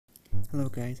Hello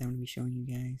guys, I'm going to be showing you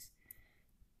guys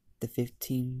the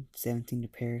 1517 to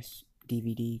Paris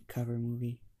DVD cover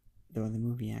movie, the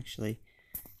movie actually.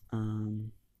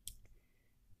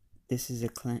 This is a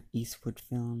Clint Eastwood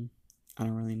film. I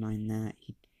don't really mind that.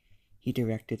 He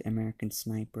directed American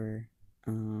Sniper.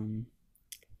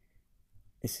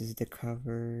 This is the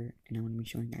cover, and I'm going to be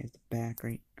showing you guys the back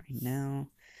right now.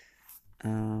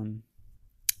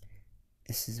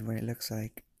 This is what it looks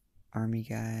like. Army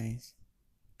guys,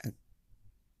 a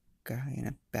guy in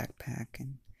a backpack,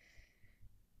 and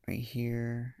right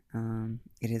here,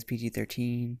 it is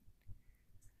PG-13,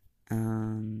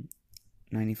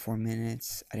 94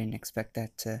 minutes. I didn't expect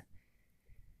that to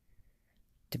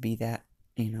be that,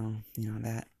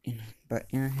 but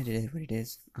it is what it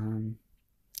is.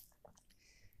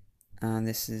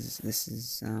 This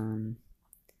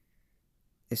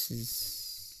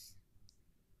is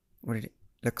what it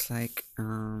looks like.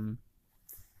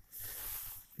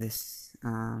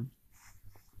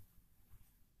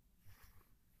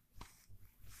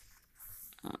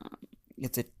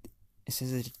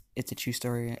 It's a true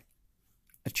story.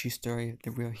 A true story of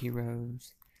the real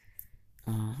heroes.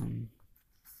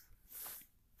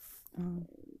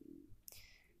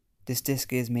 This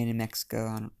disc is made in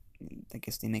Mexico. I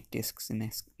guess they make discs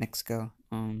in Mexico.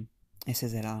 It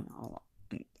says that on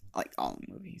all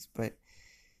movies, but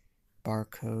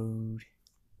barcode.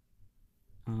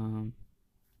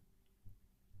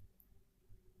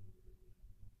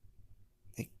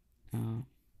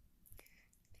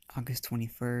 August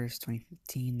 21st,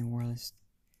 2015, the world is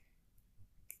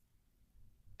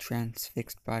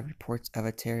transfixed by reports of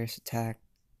a terrorist attack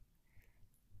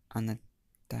on the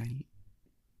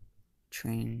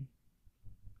train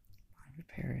out of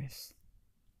Paris.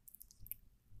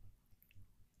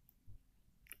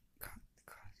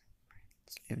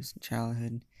 Lives in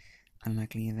childhood.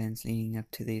 Unlikely events leading up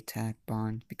to the attack.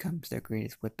 Bond becomes their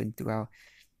greatest weapon throughout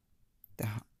the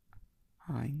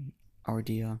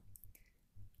ordeal,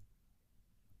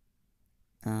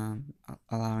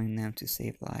 allowing them to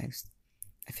save lives.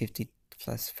 50+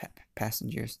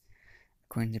 passengers.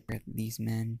 According to Brett, these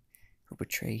men who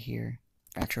portray here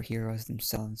are actual heroes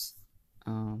themselves.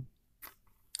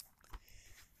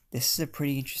 This is a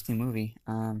pretty interesting movie.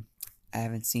 I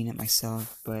haven't seen it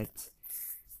myself, but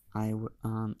I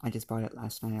just bought it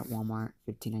last night at Walmart,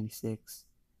 $15.96.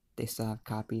 They still have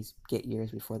copies. Get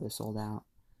yours before they're sold out.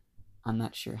 I'm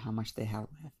not sure how much they have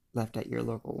left at your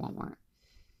local Walmart.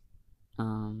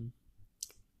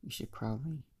 You should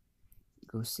probably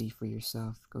go see for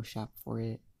yourself. Go shop for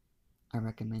it. I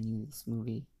recommend you this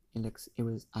movie. I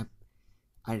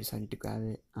decided to grab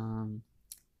it.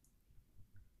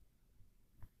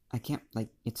 I can't,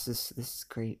 this is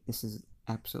great. This is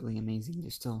absolutely amazing. They're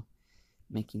still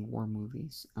making war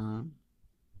movies.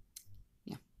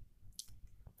 Yeah.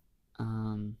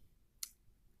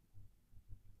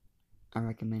 I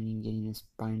recommend you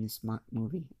buying this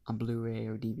movie on Blu-ray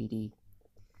or DVD,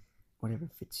 whatever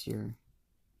fits your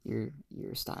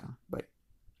style. But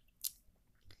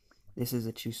this is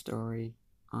a true story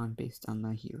based on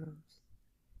the heroes.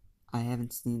 I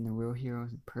haven't seen the real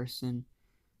heroes in person,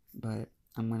 but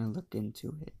I'm gonna look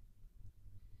into it.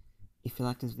 If you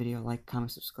like this video, like,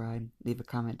 comment, subscribe, leave a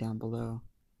comment down below,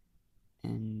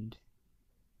 and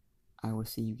I will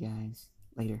see you guys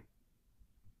later.